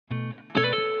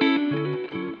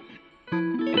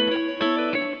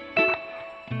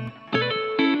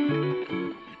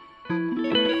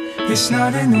It's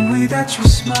not in the way that you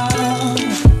smile,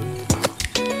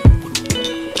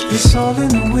 it's all in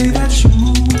the way that you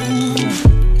move.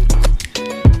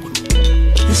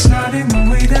 It's not in the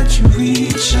way that you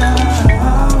reach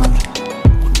out,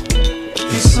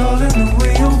 it's all in the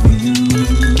way over you.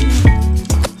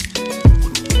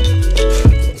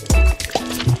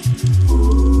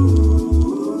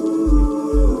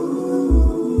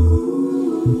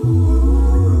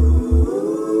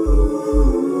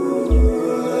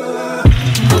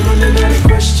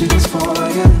 Questions for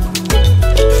you.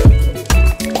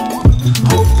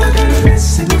 Hope I got a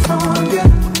lesson for you.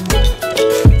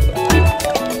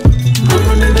 I'm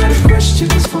running out of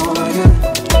questions for you.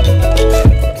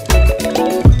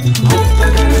 Hope I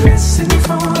got a lesson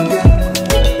for you.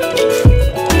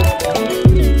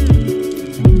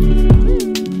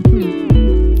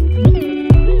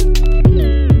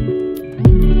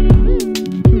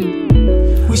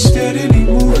 We steadily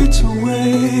move it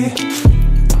away.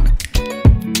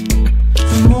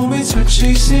 Moments are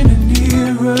chasing it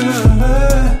nearer.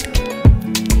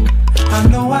 I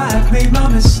know I have made my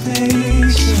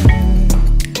mistakes.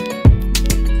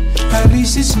 At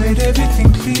least it's made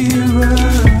everything clearer.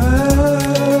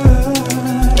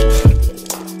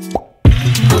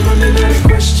 I'm running out of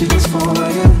questions for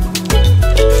you.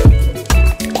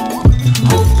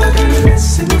 Hope I got a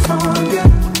lesson for you.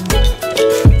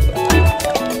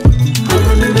 I'm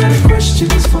running out of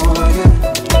questions for you.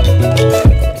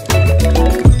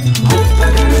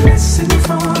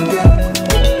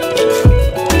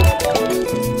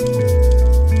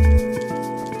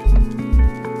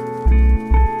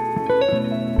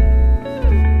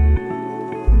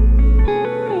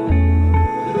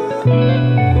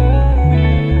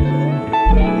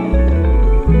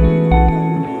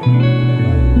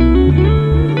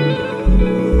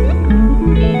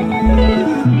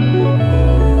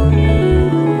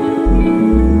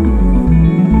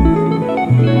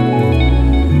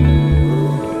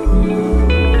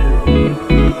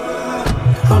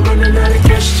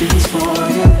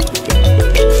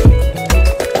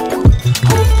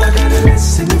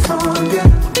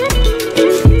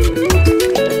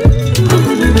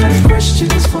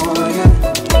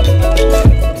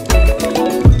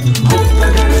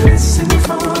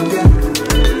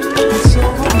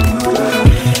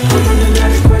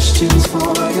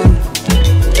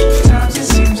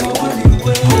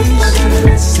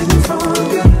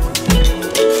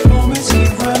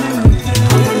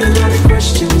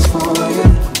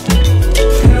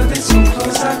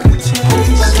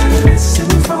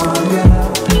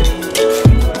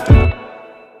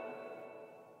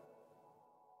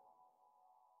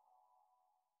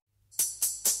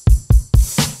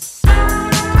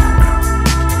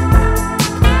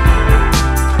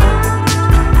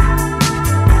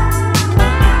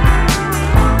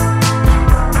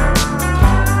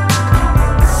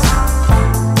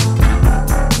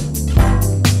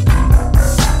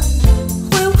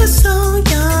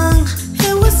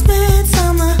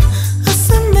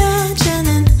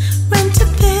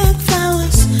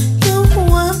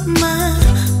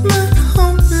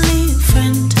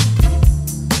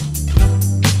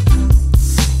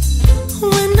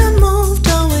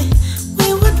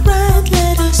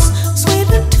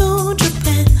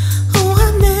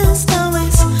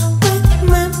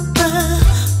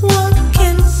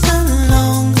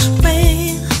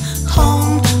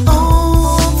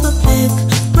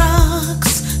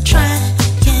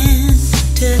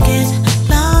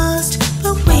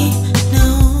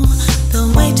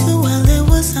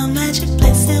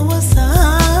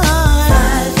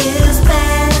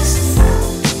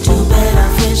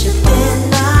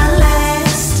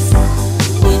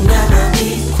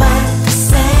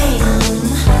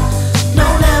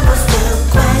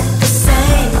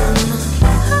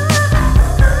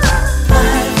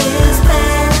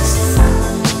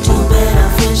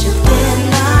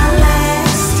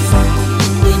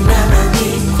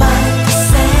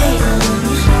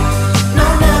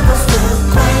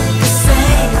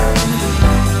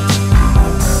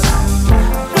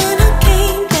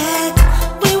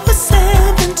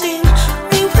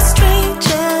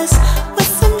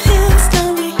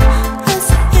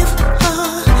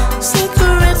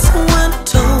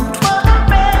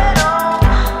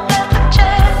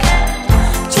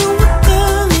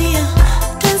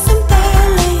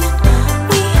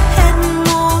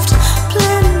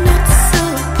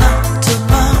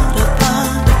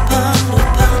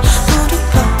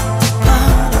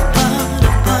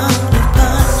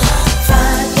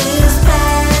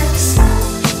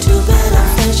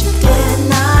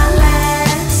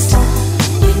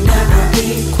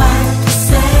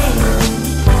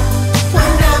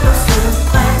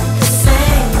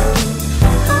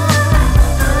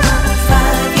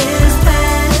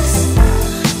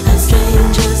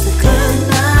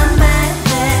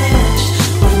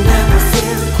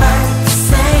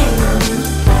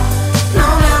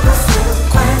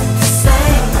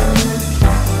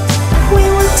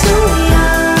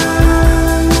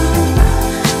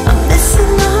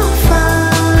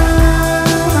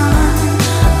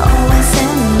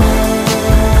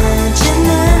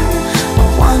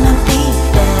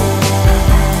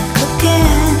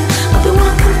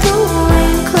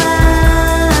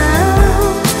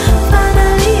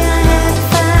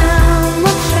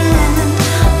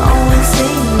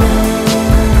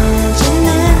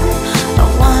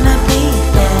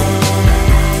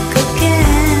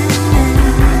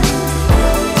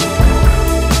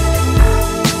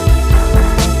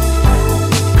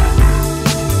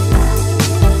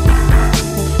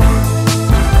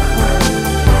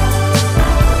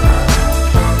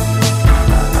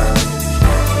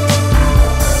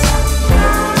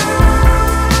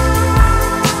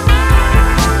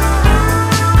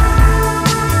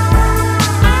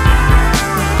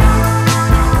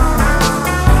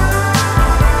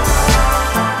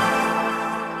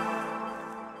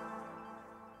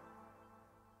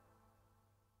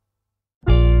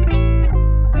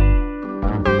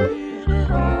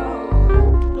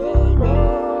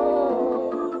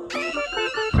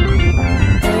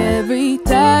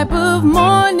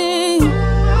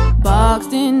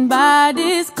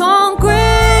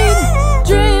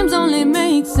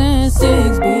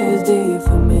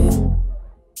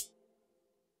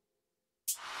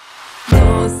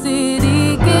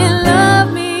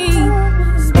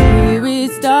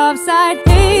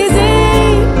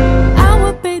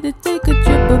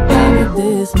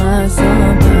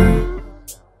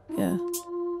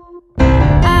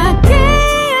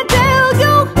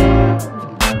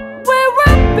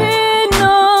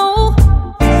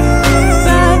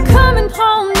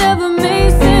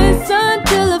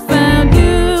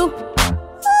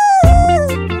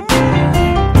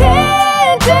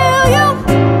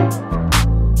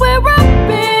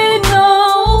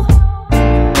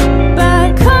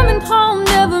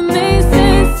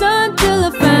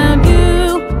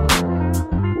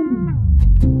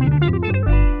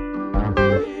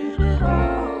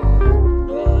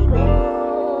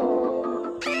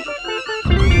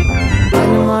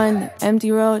 empty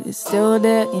road is still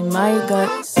there in my gut.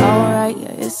 It's alright,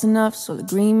 yeah, it's enough. Soul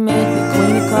agreement, the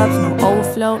queen of cups, no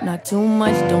overflow, not too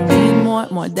much. Don't need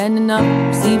more than enough.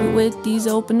 Receive it with these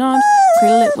open arms,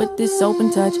 cradle it with this open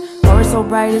touch. Aura so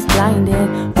bright it's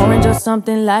blinding, orange or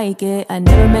something like it. I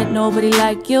never met nobody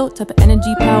like you. Type of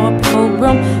energy, power, full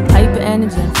room, hyper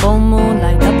energy and full moon.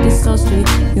 Light up this soul street.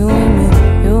 You and me,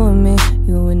 you and me,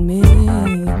 you and me.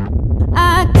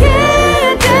 I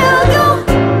can't tell you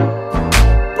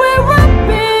where I've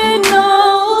been, no.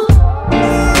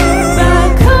 But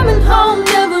coming home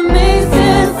never made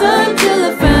sense until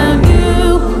I found you.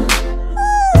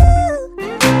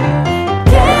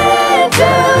 Can't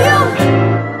tell you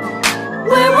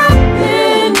where I've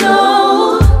been, no.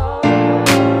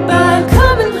 But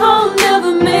coming home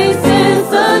never made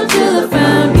sense until I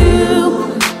found you.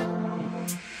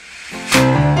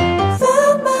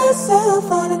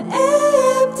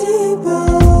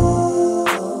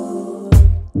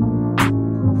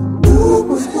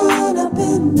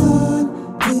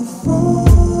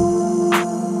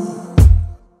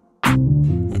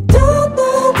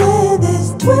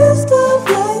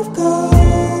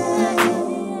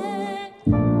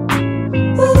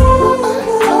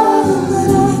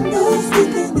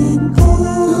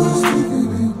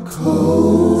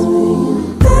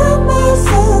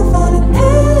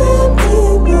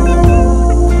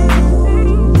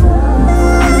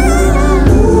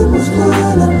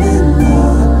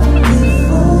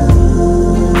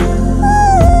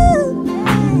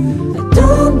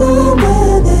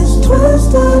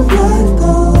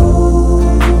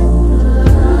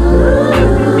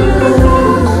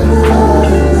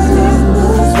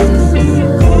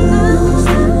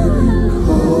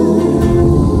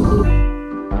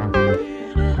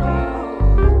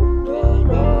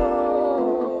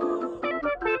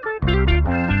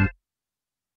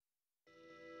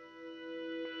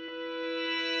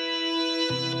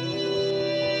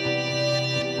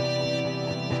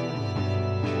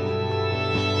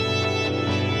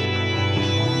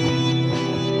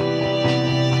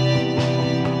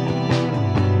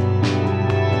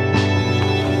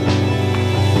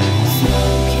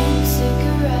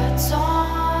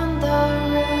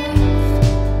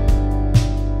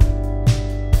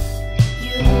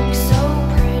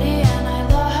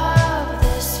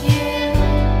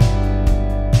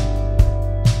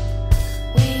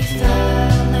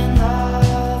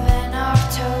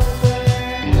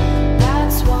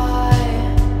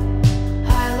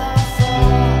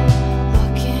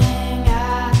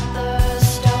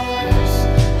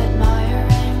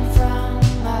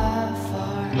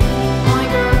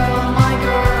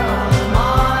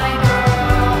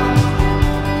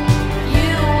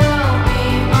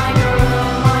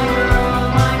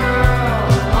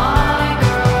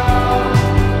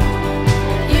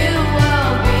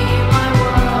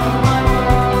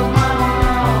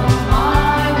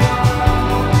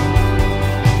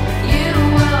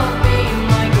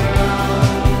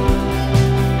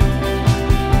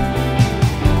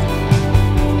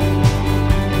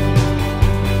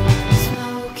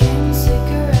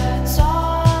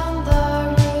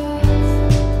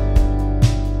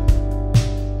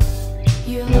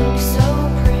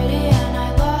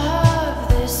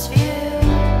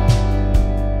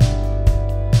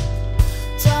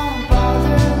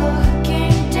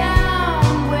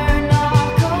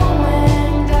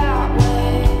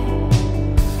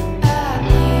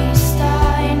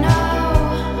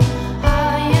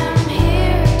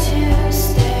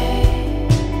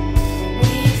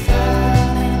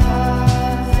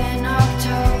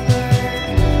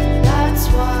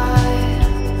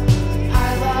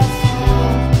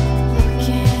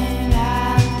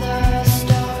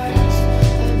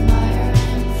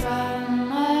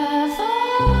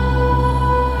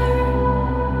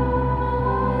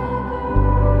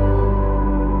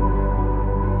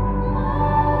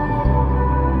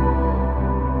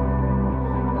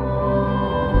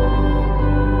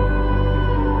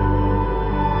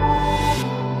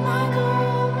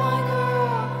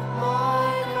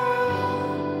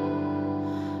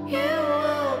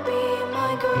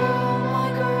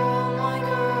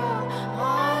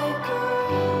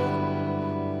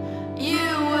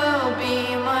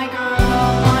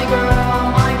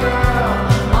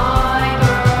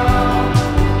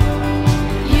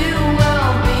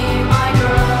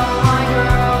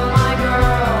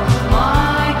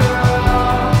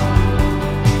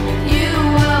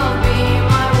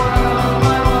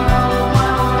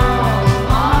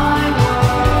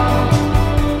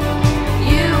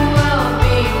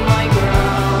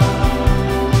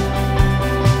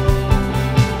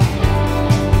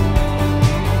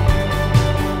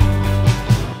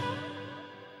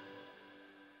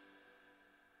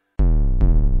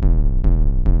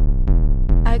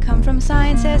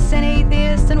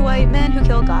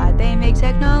 biological god. They make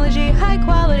technology high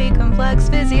quality, complex,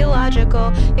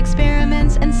 physiological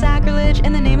experiments and sacrilege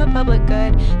in the name of public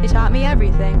good. They taught me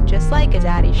everything, just like a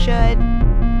daddy should.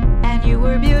 And you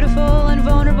were beautiful and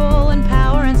vulnerable in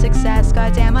power and success.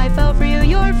 Goddamn, I fell for you,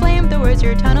 your flamethrowers,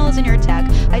 your tunnels, and your tech.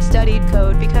 I studied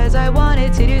code because I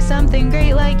wanted to do something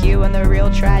great like you. And the real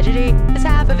tragedy is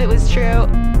half of it was true.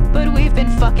 But we've been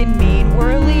fucking mean,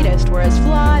 we're elitist, we're as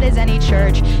flawed as any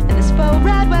church. And this faux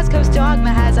rad West Coast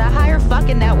dogma has a higher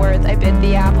fucking net worth. I bit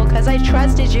the apple cause I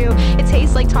trusted you. It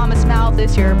tastes like Thomas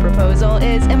Malthus, your proposal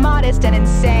is immodest and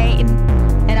insane.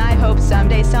 And I hope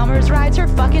someday Selmers rides her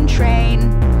fucking train.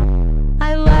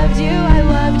 I loved you, I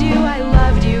loved you, I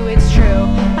loved you, it's true.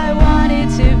 I wanted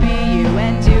to be you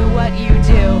and do what you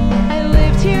do. I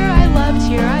lived here, I loved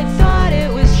here, I thought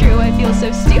it was true. I feel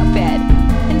so stupid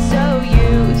and so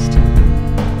used.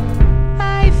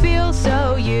 I feel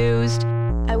so used.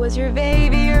 I was your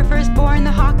baby, your firstborn,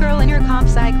 the hot girl in your comp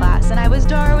sci class. And I was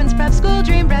Darwin's prep school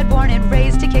dream, bred, born, and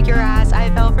raised to kick your ass.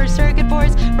 I fell for circuit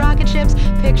boards, rocket ships,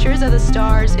 pictures of the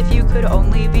stars. If you could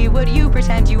only be what you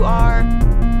pretend you are.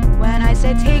 When I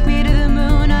said take me to the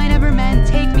moon, I never meant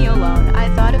take me alone.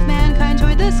 I thought if mankind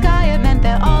toured the sky, it meant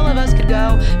that all of us could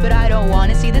go. But I don't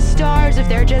want to see the stars if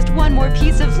they're just one more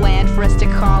piece of land for us to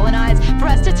colonize, for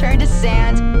us to turn to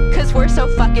sand. Cause we're so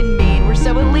fucking mean, we're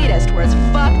so elitist, we're as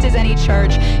fucked as any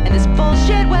church. And this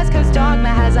bullshit West Coast dogma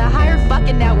has a higher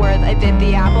fucking net worth. I bit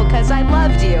the apple cause I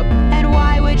loved you. And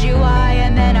why would you lie?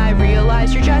 And then I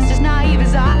realized you're just as naive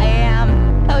as I am.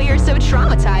 Oh, you're so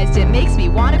traumatized, it makes me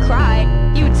wanna cry.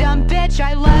 You dumb bitch,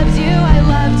 I loved you, I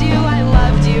loved you, I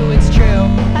loved you, it's true.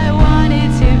 I wanted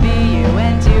to be you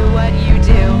and do what you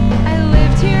do. I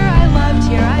lived here, I loved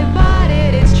here, I bought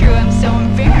it, it's true. I'm so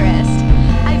embarrassed,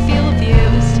 I feel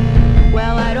abused.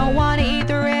 Well, I don't wanna eat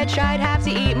the rich, I'd have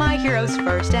to eat my heroes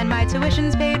first. And my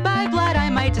tuition's paid by blood, I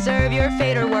might deserve your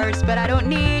fate or worse. But I don't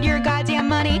need your goddamn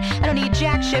money, I don't need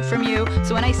jack shit from you.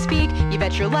 So when I speak, you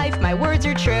bet your life my words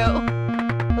are true.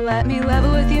 Let me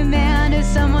level with you, man, as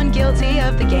someone guilty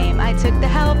of the game. I took the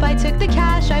help, I took the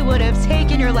cash, I would have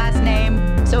taken your last name.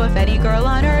 So if any girl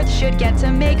on earth should get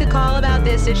to make a call about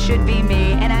this, it should be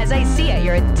me. And as I see it,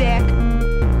 you're a dick.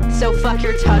 So fuck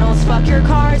your tunnels, fuck your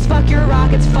cars, fuck your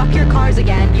rockets, fuck your cars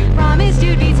again. You promised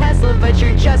you'd be Tesla, but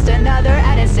you're just another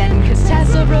Edison. Cause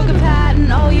Tesla broke a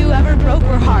patent, all you ever broke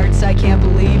were hearts. I can't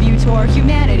believe you tore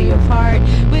humanity apart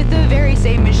with the very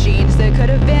same machines that could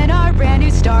have been our brand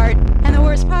new start. And the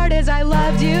worst part is I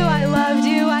loved you, I loved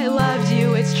you, I loved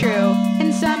you, it's true.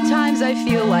 And sometimes I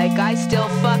feel like I still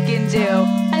fucking do.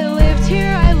 I lived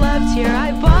here, I loved here,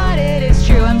 I bought it, it's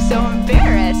true. I'm so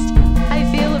embarrassed, I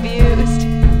feel abused.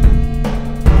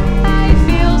 I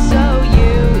feel so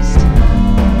used.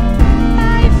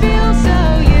 I feel so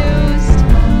used.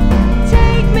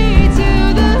 Take me to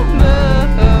the moon,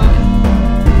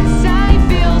 'cause I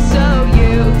feel so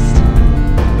used.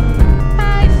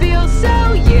 I feel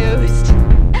so used.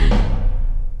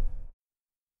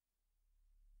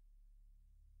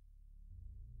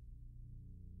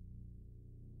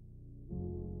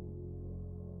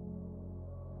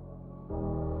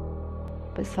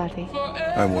 Baswati.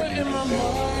 I want you to live.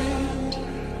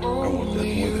 I want that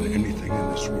more than anything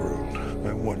in this world.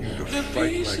 I want you to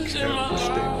fight like hell to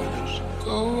stay with us.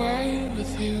 Go away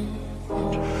with you.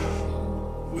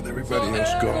 With everybody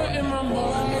else gone,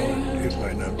 well, I know it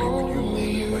might not be what you want.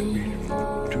 It might be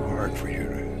too hard for you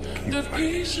to keep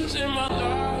fighting. So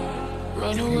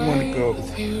if you want to go,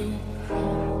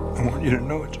 I want you to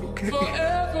know it's okay.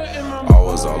 I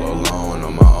was all alone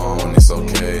on my own, it's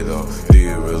okay though. Do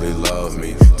you really love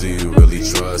me? Do you really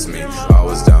trust me? I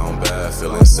was down bad,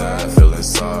 feeling sad, feeling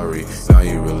sorry. Now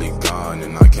you really gone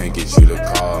and I can't get you to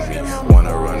call me.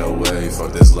 Wanna run away,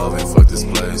 fuck this love and fuck this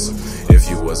place. If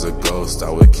you was a ghost, I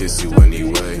would kiss you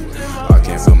anyway. I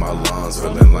can't feel my lungs,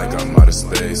 feeling like I'm out of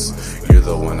space. You're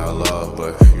the one I love,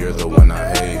 but you're the one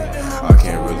I hate. I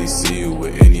can't really see you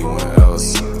with anyone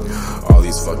else. All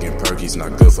these fucking perkies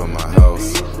not good for my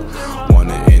health.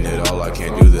 Wanna end it all, I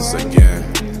can't do this again.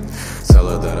 Tell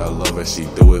her that I love her, she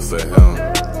do it for him.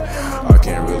 I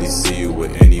can't really see you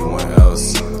with anyone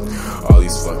else. All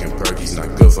these fucking perkies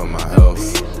not good for my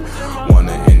health.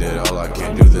 Wanna end it all, I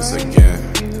can't do this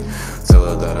again. Tell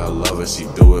her that I love her, she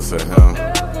do it for him.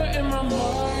 In my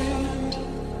mind,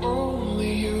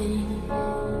 only you.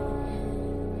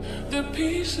 The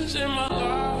pieces in my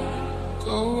life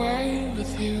go away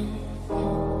with you.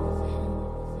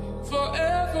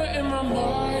 Forever in my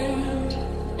mind,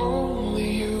 only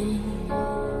you.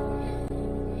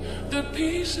 The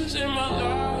pieces in my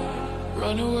life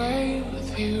run away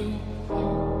with you.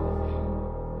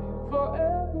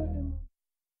 Forever in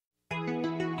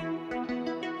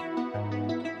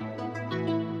my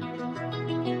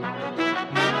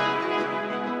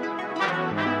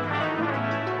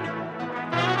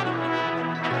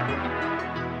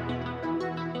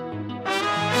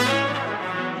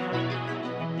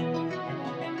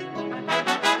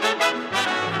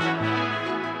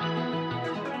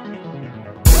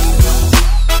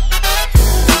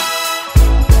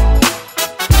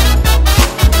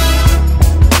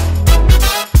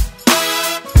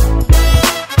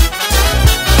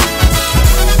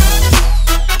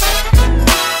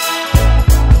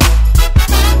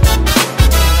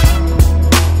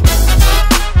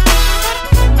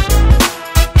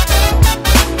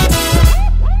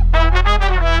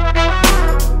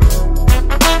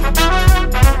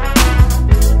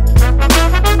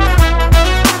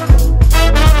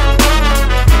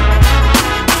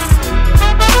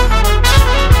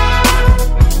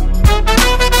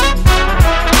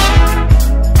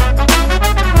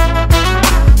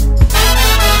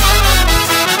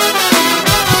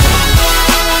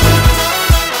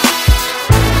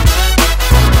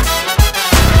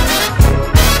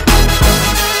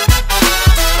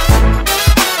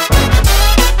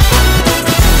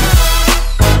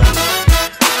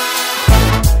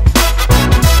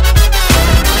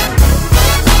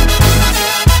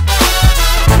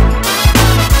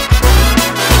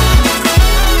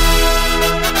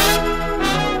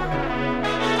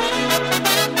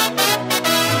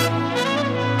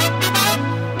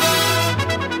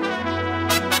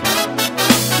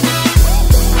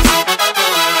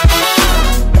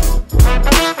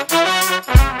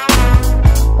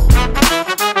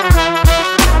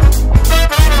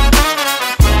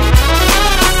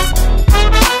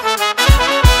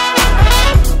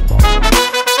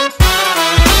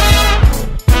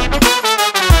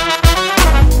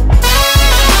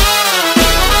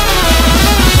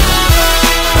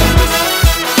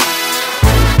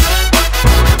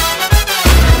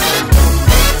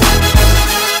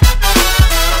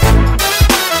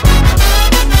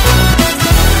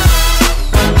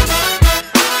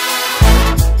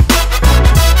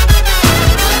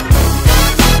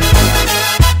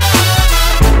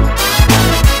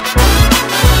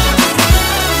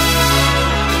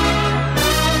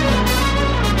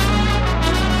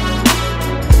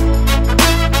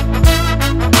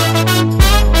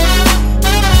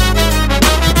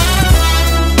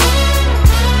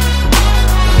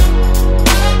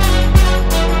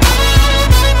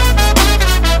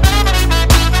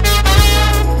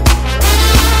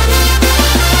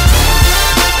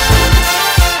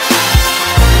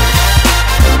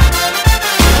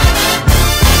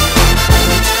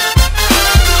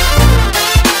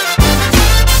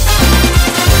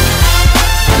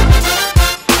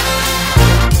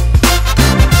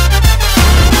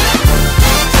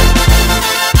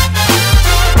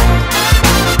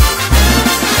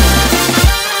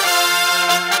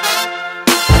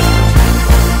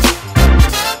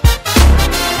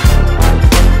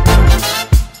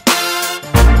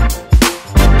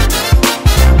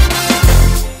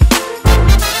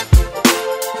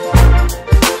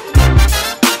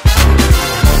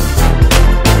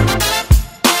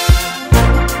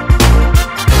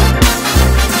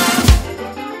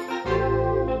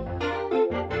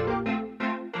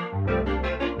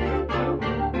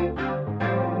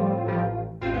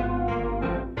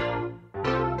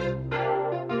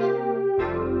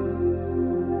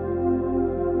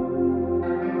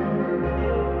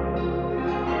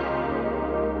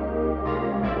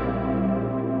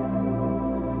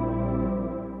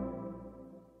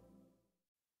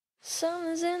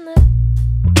Something's in the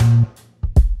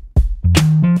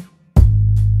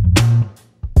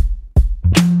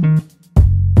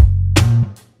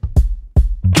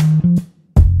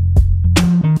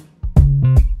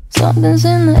Something's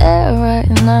in the air right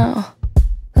now,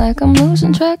 like I'm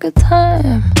losing track of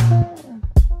time,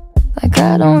 like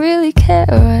I don't really care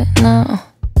right now,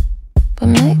 but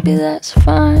maybe that's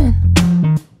fine.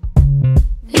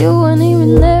 You weren't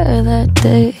even there that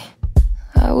day,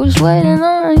 I was waiting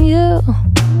on you.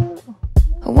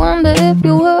 I wonder if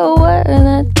you were aware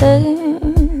that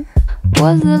day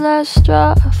was the last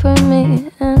straw for me,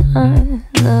 and I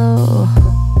know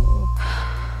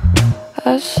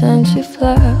I sent you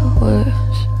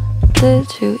flowers, did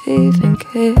you even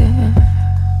care?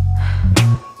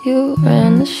 You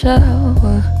ran the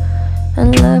shower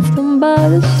and left them by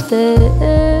the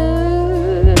stairs.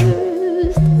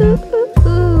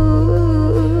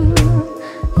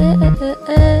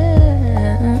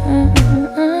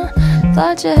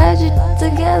 Thought you had you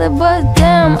together, but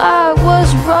damn, I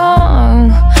was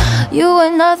wrong. You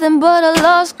ain't nothing but a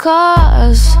lost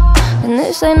cause, and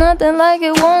this ain't nothing like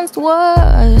it once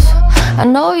was. I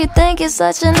know you think you're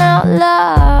such an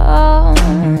outlaw,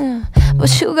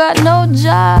 but you got no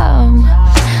job.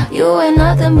 You ain't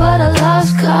nothing but a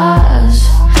lost cause,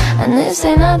 and this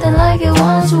ain't nothing like it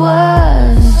once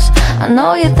was. I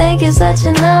know you think you're such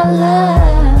an outlaw,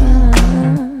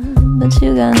 but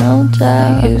you got no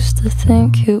job. I used to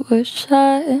think you were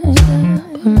shy,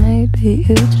 but maybe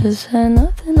you just had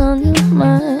nothing on your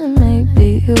mind.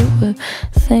 Maybe you were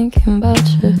thinking about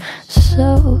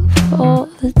yourself all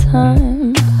the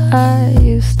time. I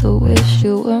used to wish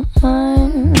you were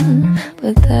mine,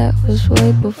 but that was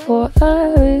way before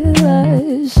I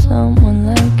realized someone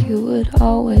like you would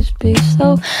always be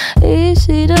so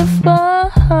easy to find.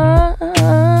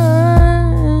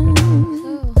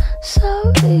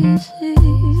 So easy.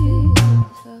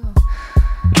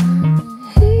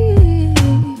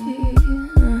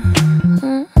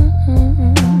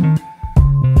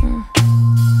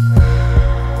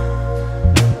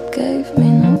 Gave me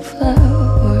no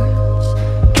flowers,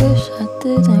 wish I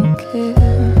didn't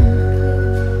care.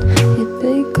 You'd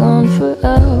be gone for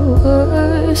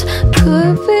hours,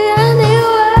 could be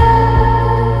anywhere.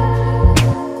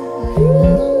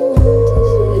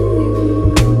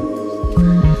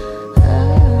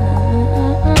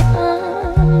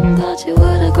 Thought you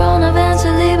would have grown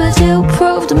eventually, but you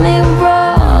proved me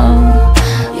wrong.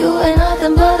 You ain't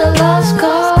nothing but a lost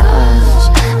cause,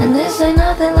 and this ain't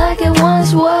nothing like it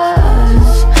once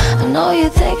was. I know you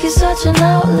think you're such an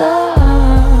outlaw,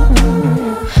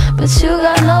 but you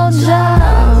got no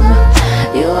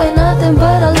job. You ain't nothing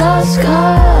but a lost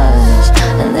cause,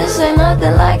 and this ain't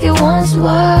nothing like it once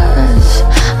was.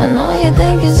 I know you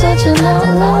think you're such an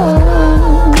outlaw,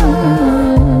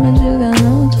 but you got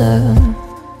no job.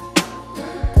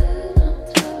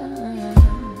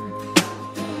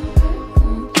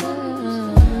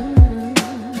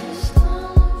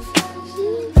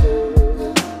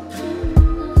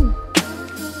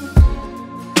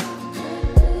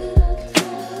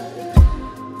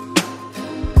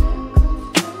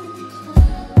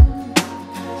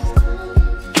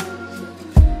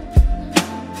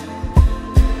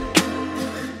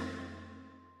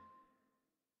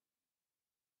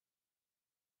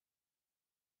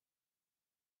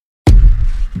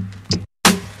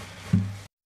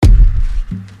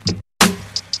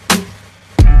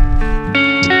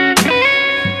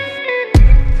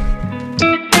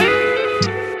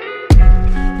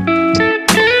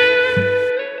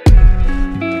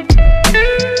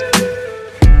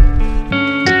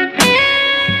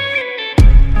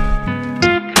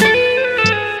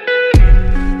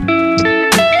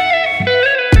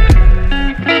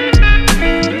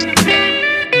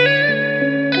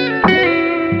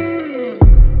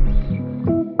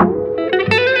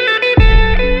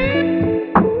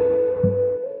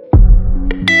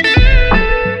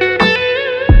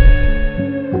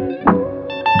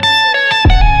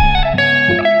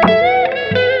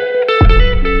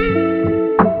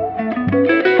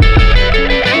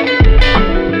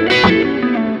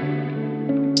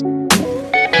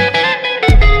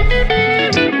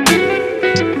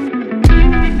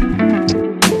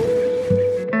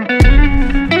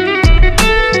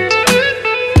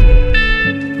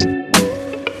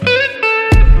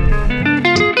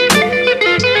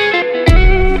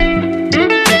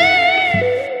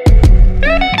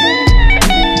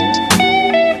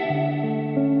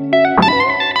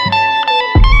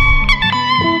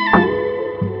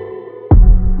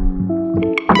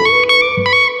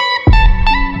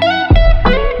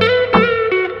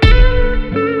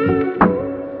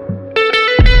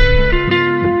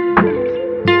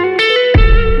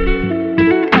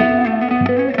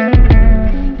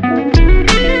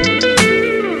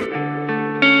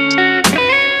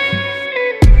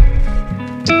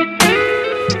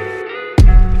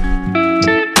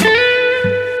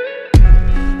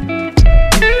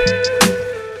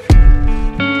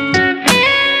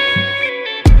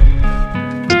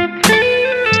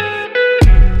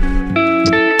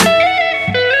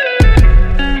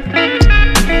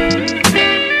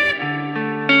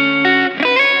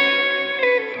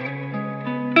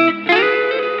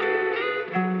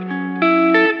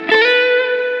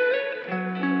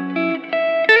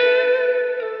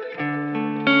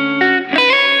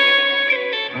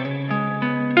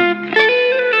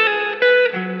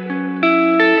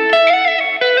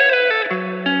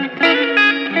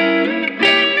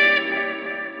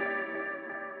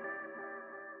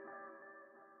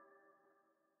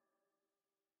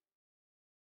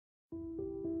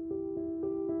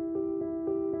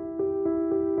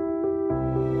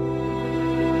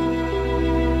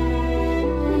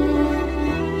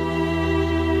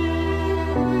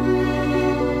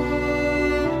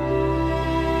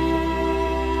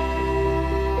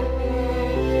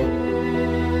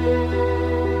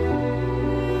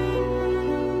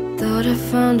 Thought I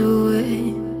found a way.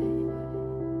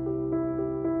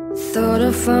 Thought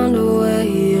I found a way,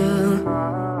 yeah.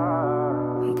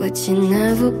 But you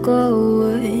never go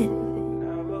away.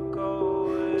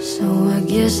 So I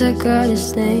guess I gotta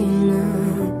stay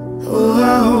now. Oh,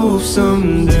 I hope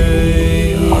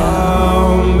someday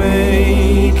I'll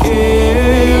make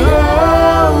it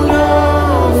out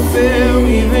of it,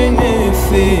 even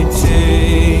if it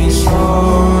takes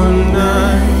all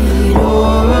night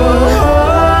or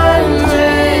 100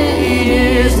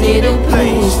 years. Need a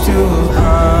place to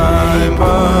hide,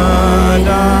 but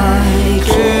I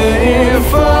can't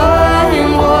find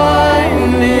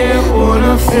one that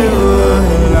wanna feel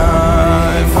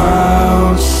alive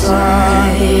outside.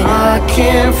 I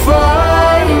can't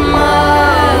find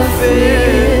my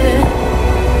fear.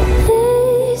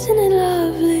 Isn't it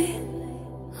lovely?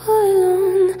 All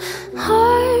alone,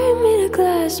 heart made of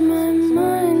glass, my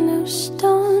mind of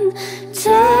stone.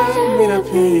 Tear me to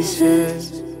pieces,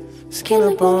 skin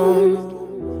and bone.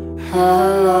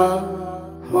 Hello,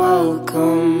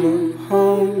 welcome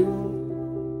home.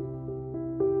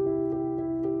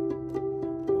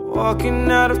 Walking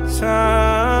out of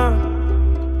town,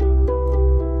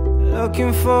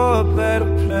 looking for a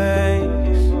better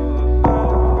place.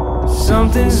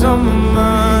 Something's on my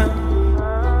mind,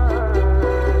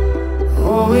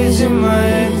 always in my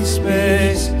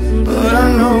headspace. But I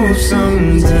know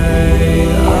someday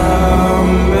I'll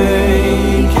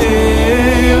make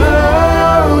it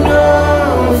out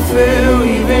of it,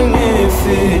 even if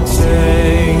it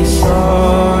takes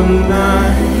all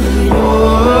night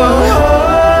or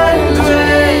 100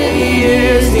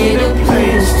 years. Need a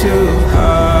place to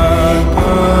hide,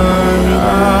 but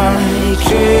I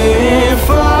can't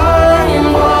find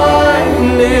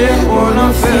one that wanna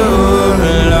feel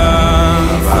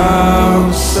alive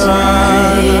outside.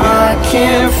 I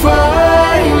can't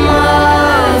find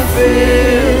my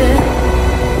fear.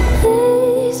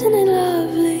 Isn't it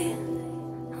lovely?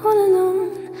 All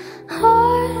alone,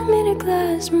 heart made of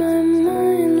glass, my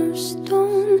mind of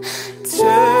stone.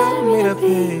 Tear me to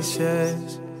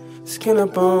pieces, skin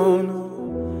and bone.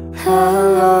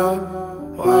 Hello,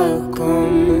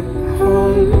 welcome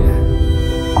home.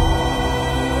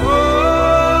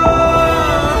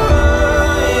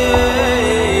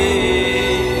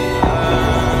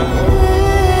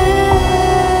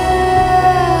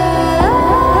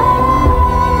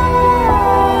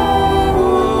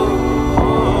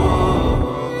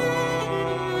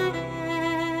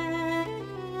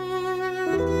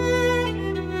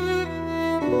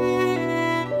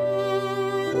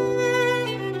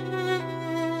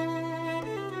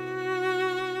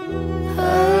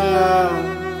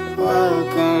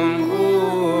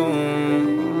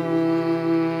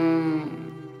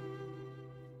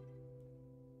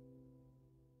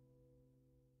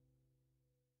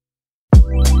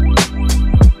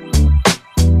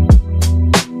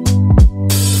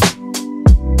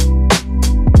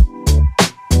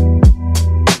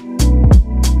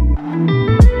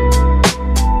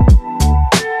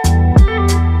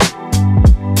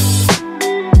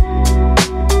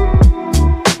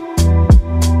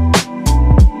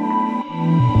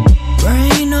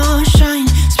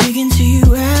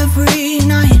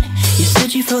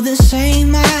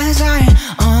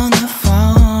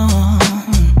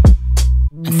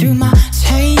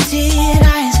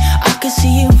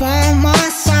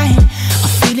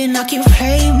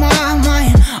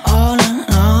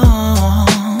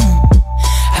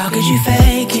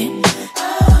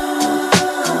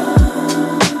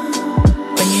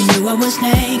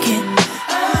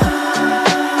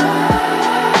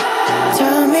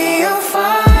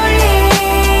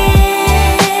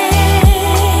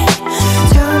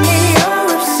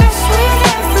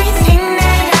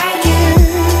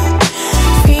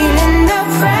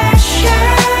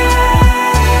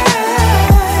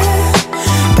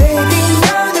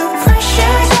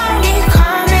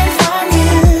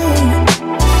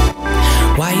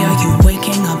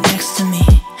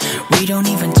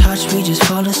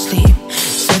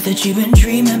 You've been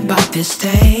dreaming about this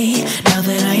day. Now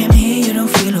that I am here, you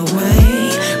don't feel away.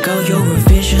 Girl, you're a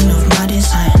vision of my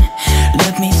design.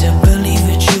 Led me to believe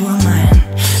that you were mine.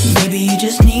 Maybe you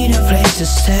just need a place to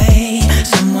stay.